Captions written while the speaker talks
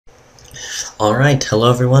Alright, hello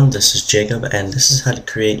everyone, this is Jacob, and this is how to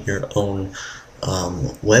create your own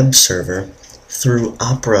web server through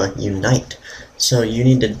Opera Unite. So you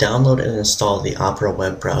need to download and install the Opera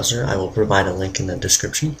web browser. I will provide a link in the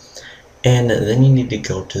description. And then you need to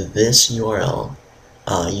go to this URL,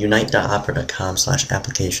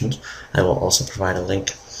 unite.opera.com/applications. I will also provide a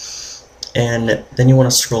link. And then you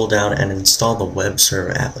want to scroll down and install the web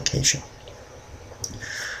server application.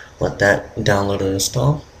 Let that download and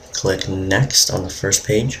install. Click Next on the first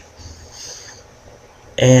page.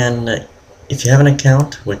 And if you have an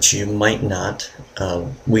account, which you might not,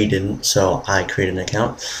 we didn't, so I created an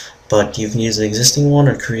account, but you can use an existing one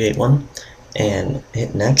or create one, and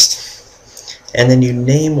hit Next. And then you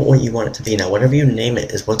name what you want it to be. Now, whatever you name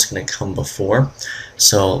it is what's going to come before.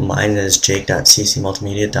 So mine is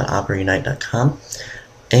jake.ccmultimedia.operaunite.com.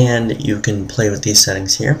 And you can play with these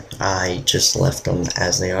settings here. I just left them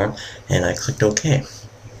as they are, and I clicked OK.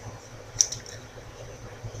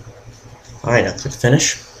 Alright, now click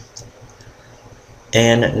Finish.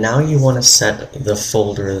 And now you want to set the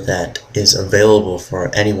folder that is available for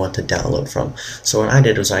anyone to download from. So what I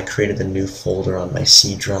did was I created a new folder on my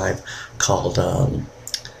C drive called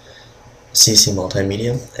CC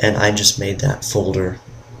Multimedia, and I just made that folder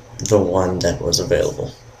the one that was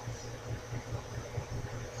available.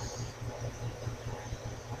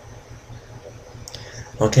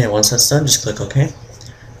 Okay, once that's done, just click OK,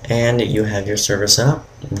 and you have your server set up.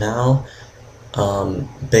 Now,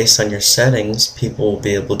 based on your settings, people will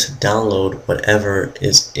be able to download whatever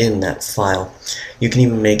is in that file. You can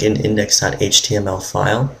even make an index.html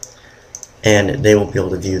file, and they will be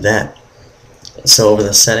able to view that. So over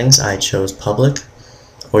the settings, I chose public,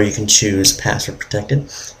 or you can choose password protected,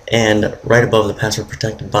 and right above the password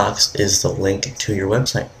protected box is the link to your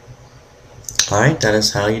website. Alright, that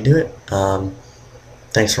is how you do it.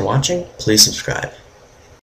 Thanks for watching. Please subscribe.